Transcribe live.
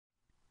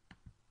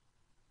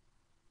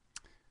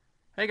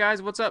Hey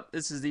guys, what's up?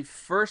 This is the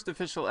first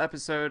official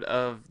episode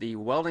of the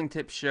Welding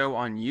Tips Show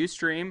on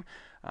Ustream.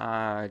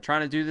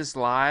 Trying to do this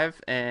live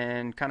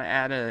and kind of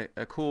add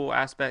a cool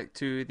aspect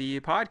to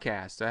the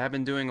podcast. I have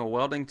been doing a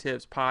Welding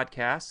Tips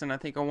podcast, and I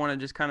think I want to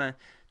just kind of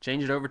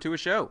change it over to a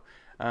show.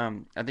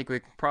 I think we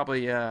can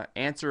probably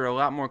answer a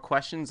lot more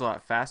questions a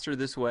lot faster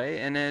this way,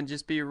 and then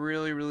just be a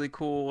really, really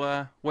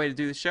cool way to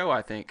do the show,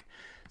 I think.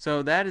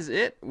 So that is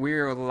it.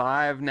 We're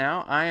live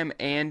now. I am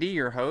Andy,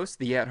 your host,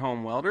 the At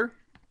Home Welder.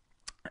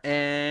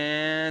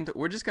 And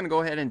we're just going to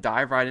go ahead and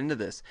dive right into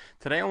this.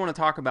 Today I want to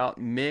talk about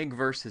MIG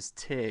versus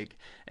TIG.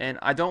 And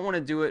I don't want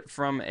to do it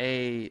from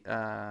a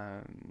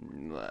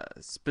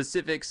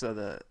specifics of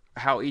the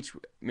how each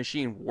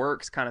machine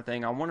works kind of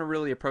thing. I want to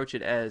really approach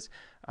it as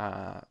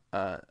a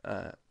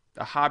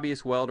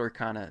hobbyist welder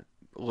kind of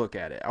look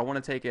at it. I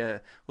want to take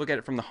a look at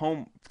it from a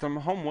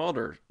home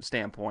welder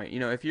standpoint. You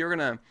know, if you're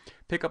gonna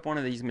pick up one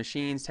of these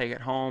machines, take it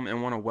home,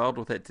 and want to weld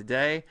with it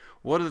today,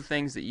 what are the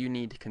things that you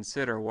need to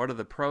consider? What are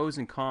the pros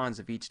and cons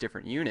of each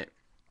different unit?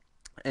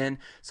 And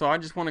so I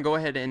just want to go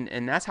ahead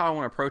and that's how I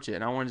want to approach it.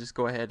 And I want to just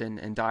go ahead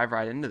and dive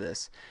right into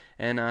this.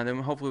 And then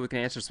hopefully we can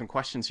answer some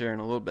questions here in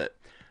a little bit.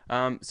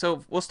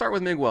 So we'll start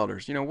with MIG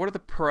welders. You know, what are the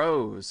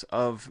pros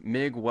of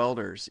MIG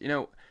welders? You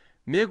know,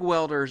 MIG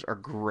welders are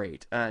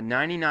great.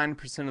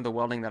 99% of the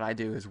welding that I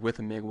do is with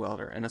a MIG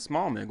welder, and a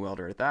small MIG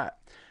welder at that.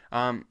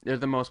 They're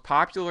the most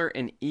popular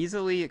and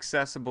easily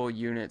accessible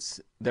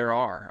units there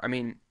are. I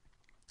mean,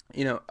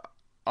 you know,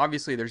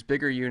 obviously there's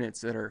bigger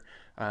units that are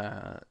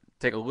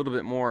take a little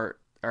bit more,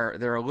 or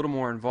they're a little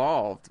more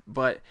involved.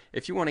 But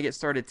if you want to get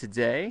started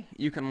today,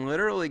 you can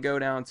literally go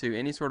down to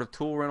any sort of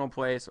tool rental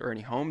place or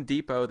any Home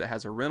Depot that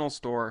has a rental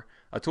store,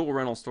 a tool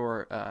rental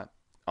store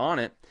on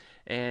it,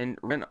 and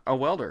rent a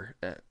welder.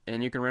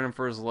 And you can rent them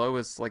for as low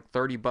as like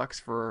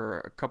 $30 for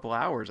a couple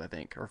hours, I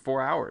think, or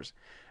 4 hours.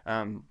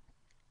 Um,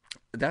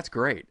 that's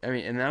great. I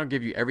mean, and that'll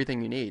give you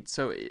everything you need.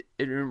 So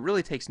it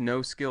really takes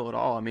no skill at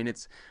all. I mean,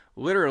 it's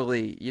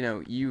literally, you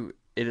know,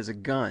 it is a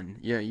gun.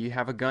 You know, you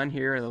have a gun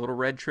here, a little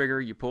red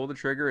trigger. You pull the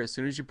trigger. As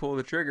soon as you pull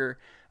the trigger,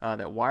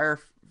 that wire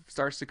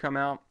starts to come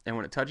out, and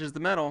when it touches the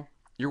metal,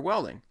 you're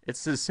welding.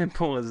 It's as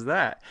simple as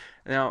that.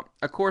 Now,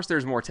 of course,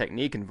 there's more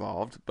technique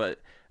involved, but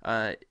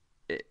uh,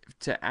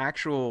 to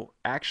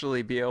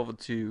actually be able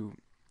to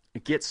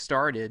get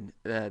started,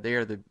 they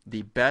are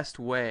the best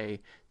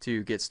way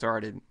to get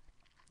started.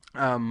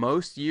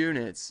 Most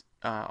units,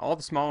 all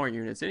the smaller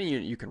units, any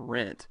unit you can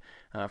rent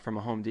from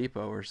a Home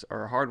Depot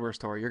or a hardware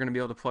store, you're going to be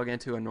able to plug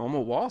into a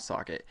normal wall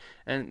socket.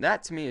 And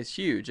that to me is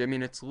huge. I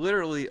mean, it's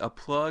literally a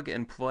plug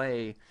and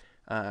play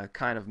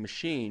kind of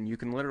machine. You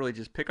can literally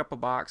just pick up a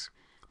box.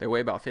 They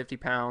weigh about 50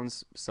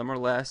 pounds, some are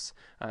less,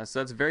 so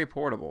it's very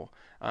portable.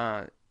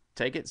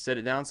 Take it, sit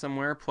it down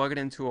somewhere, plug it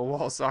into a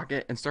wall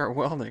socket, and start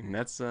welding.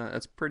 That's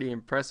pretty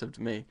impressive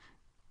to me.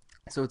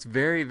 So it's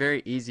very,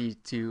 very easy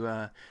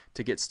to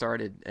get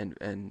started,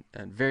 and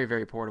very,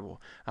 very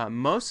portable.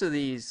 Most of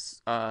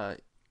these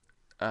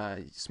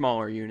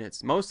smaller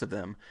units, most of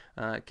them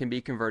can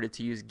be converted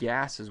to use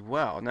gas as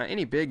well. Now,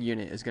 any big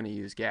unit is going to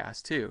use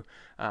gas too,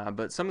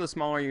 but some of the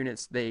smaller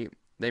units, they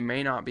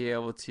may not be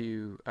able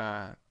to.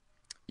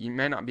 You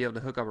may not be able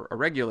to hook up a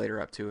regulator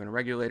up to, and a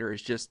regulator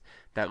is just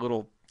that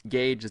little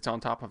gauge that's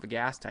on top of a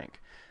gas tank.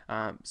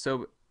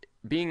 So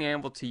being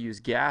able to use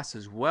gas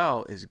as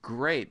well is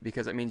great,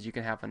 because it means you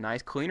can have a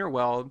nice cleaner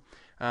weld.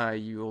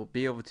 You'll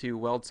be able to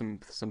weld some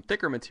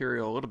thicker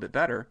material a little bit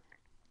better,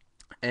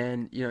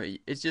 and you know,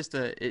 it's just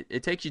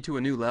it takes you to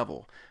a new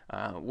level.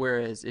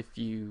 Whereas if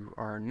you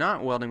are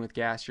not welding with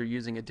gas, you're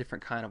using a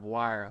different kind of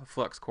wire, a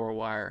flux core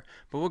wire,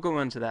 but we'll go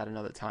into that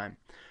another time.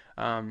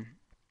 um,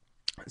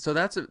 so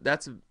that's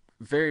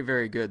very,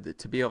 very good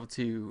to be able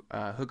to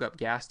hook up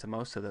gas to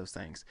most of those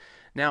things.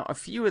 Now, a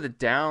few of the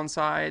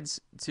downsides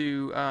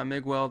to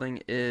MIG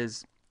welding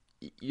is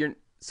you're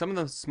some of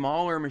the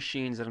smaller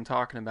machines that I'm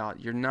talking about,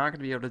 you're not going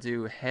to be able to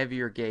do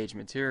heavier gauge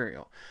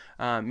material.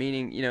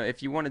 Meaning, you know,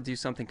 if you want to do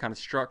something kind of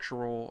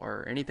structural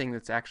or anything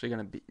that's actually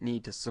going to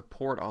need to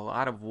support a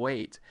lot of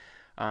weight,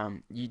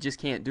 you just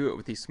can't do it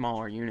with these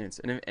smaller units.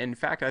 And in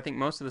fact, I think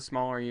most of the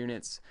smaller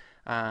units,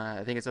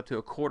 I think it's up to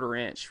a 1/4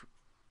 inch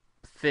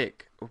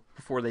thick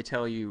before they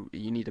tell you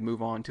you need to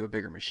move on to a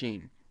bigger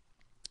machine.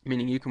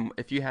 Meaning, you can,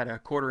 if you had a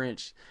 1/4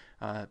 inch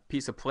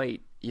piece of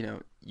plate, you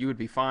know, you would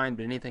be fine,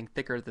 but anything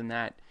thicker than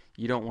that,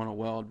 you don't want to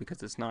weld,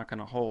 because it's not going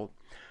to hold.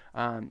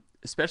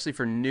 Especially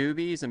for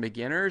newbies and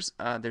beginners,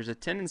 there's a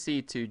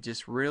tendency to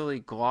just really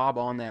glob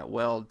on that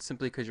weld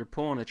simply because you're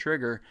pulling a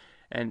trigger.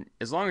 And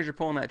as long as you're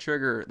pulling that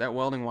trigger, that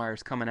welding wire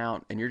is coming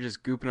out, and you're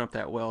just gooping up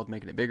that weld,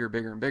 making it bigger,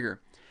 bigger, and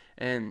bigger.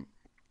 And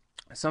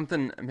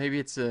something, maybe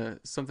it's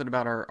something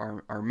about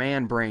our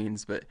man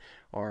brains, but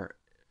or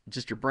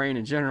just your brain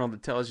in general,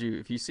 that tells you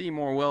if you see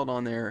more weld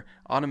on there,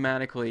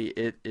 automatically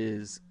it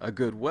is a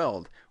good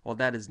weld. Well,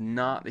 that is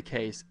not the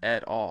case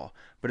at all.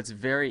 But it's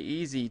very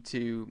easy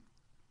to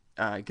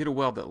get a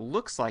weld that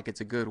looks like it's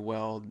a good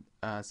weld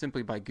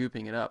simply by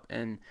gooping it up.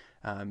 And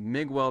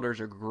MIG welders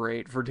are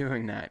great for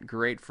doing that.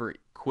 Great for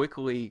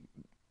quickly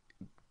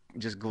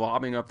just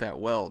globbing up that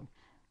weld.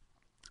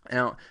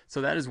 Now,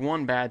 so that is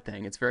one bad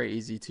thing. It's very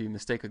easy to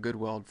mistake a good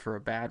weld for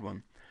a bad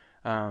one,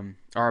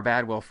 or a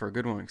bad weld for a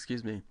good one.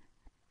 Excuse me.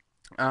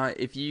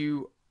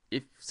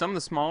 If some of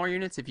the smaller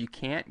units, if you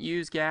can't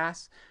use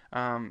gas,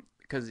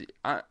 because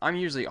I'm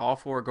usually all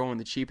for going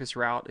the cheapest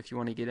route if you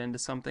want to get into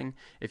something.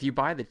 If you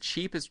buy the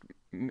cheapest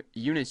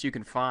units you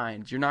can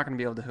find, you're not going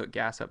to be able to hook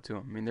gas up to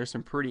them. I mean, there's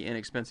some pretty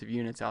inexpensive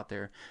units out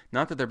there.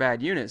 Not that they're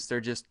bad units,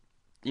 they're just,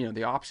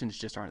 the options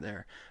just aren't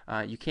there.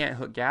 You can't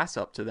hook gas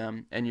up to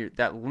them, and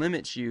that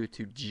limits you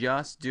to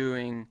just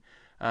doing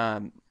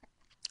um,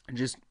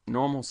 just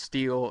normal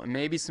steel and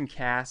maybe some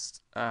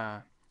cast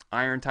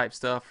iron type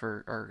stuff,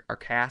 or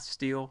cast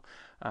steel.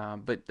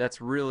 But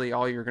that's really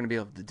all you're going to be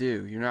able to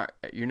do.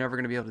 You're never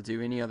going to be able to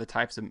do any other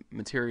types of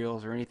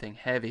materials or anything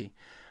heavy,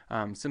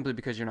 simply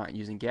because you're not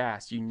using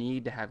gas. You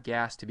need to have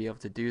gas to be able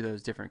to do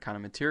those different kind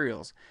of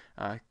materials,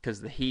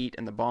 because the heat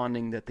and the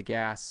bonding that the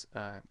gas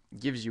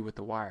gives you with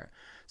the wire.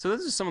 So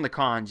those are some of the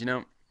cons.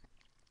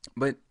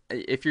 But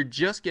if you're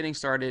just getting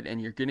started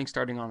and you're getting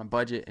started on a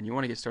budget and you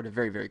want to get started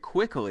very, very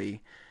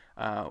quickly,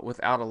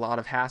 without a lot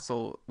of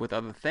hassle with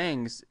other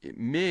things,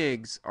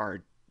 MIGs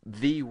are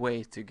the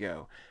way to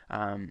go.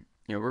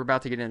 We're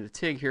about to get into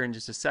TIG here in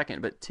just a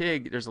second, but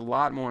TIG, there's a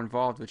lot more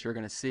involved, which you're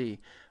going to see.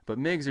 But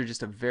MIGs are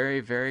just a very,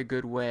 very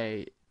good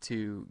way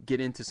to get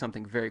into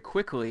something very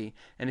quickly,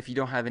 and if you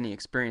don't have any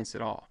experience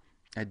at all,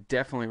 I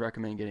definitely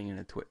recommend getting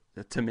into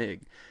to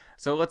MIG.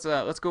 So let's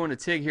go into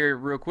TIG here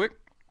real quick.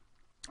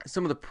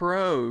 Some of the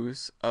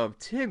pros of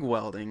TIG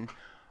welding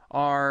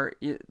are,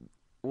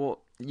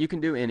 well, you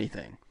can do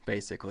anything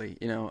basically.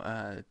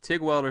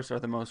 TIG welders are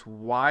the most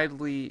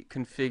widely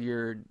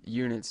configured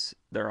units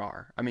there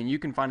are. I mean, you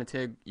can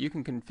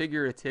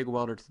configure a TIG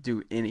welder to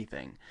do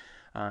anything,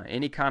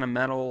 any kind of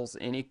metals,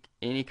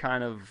 any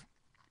kind of,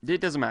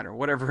 it doesn't matter,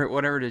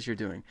 whatever it is you're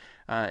doing.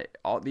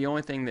 The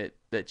only thing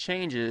that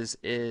changes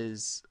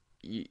is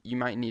you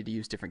might need to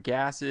use different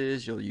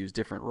gases. You'll use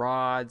different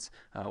rods,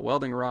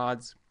 welding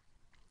rods.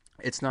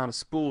 It's not a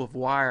spool of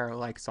wire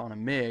like it's on a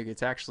MIG.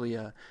 It's actually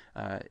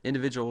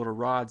individual little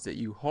rods that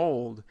you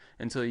hold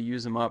until you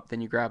use them up.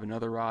 Then you grab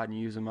another rod and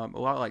you use them up. A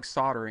lot like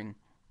soldering,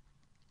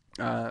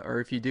 or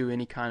if you do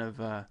any kind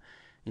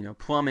of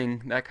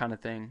plumbing, that kind of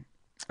thing,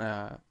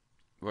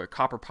 or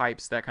copper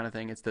pipes, that kind of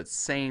thing. It's the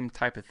same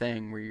type of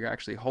thing where you're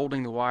actually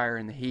holding the wire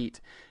in the heat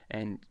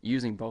and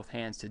using both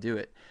hands to do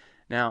it.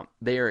 Now,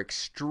 they are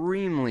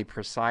extremely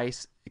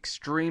precise,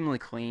 extremely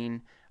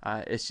clean.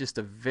 It's just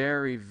a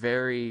very,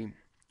 very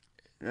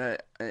uh,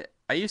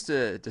 I used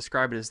to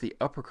describe it as the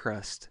upper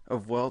crust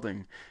of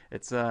welding.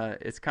 It's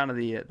kind of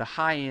the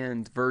high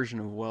end version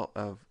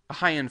of a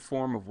high end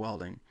form of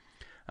welding.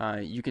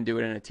 You can do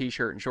it in a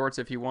t-shirt and shorts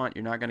if you want.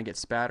 You're not going to get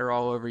spatter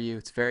all over you.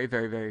 It's very,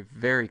 very, very,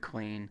 very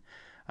clean.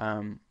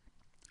 Um,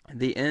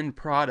 the end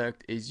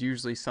product is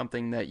usually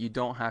something that you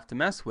don't have to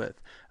mess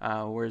with.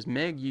 Whereas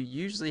MIG, you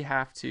usually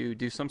have to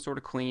do some sort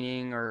of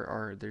cleaning,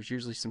 or there's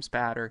usually some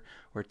spatter.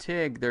 Where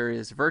TIG, there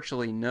is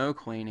virtually no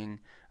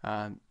cleaning.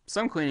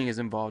 Some cleaning is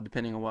involved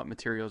depending on what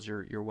materials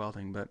you're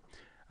welding, but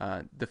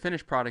the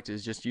finished product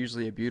is just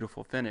usually a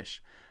beautiful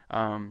finish.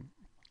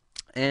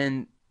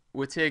 And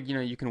with TIG,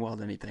 you can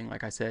weld anything.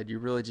 Like I said, you're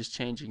really just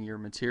changing your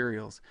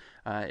materials.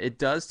 It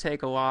does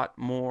take a lot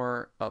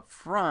more up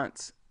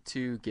front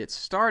to get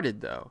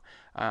started, though.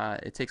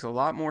 It takes a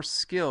lot more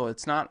skill.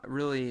 It's not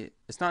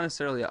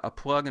necessarily a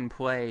plug and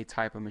play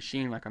type of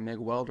machine like a MIG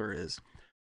welder is.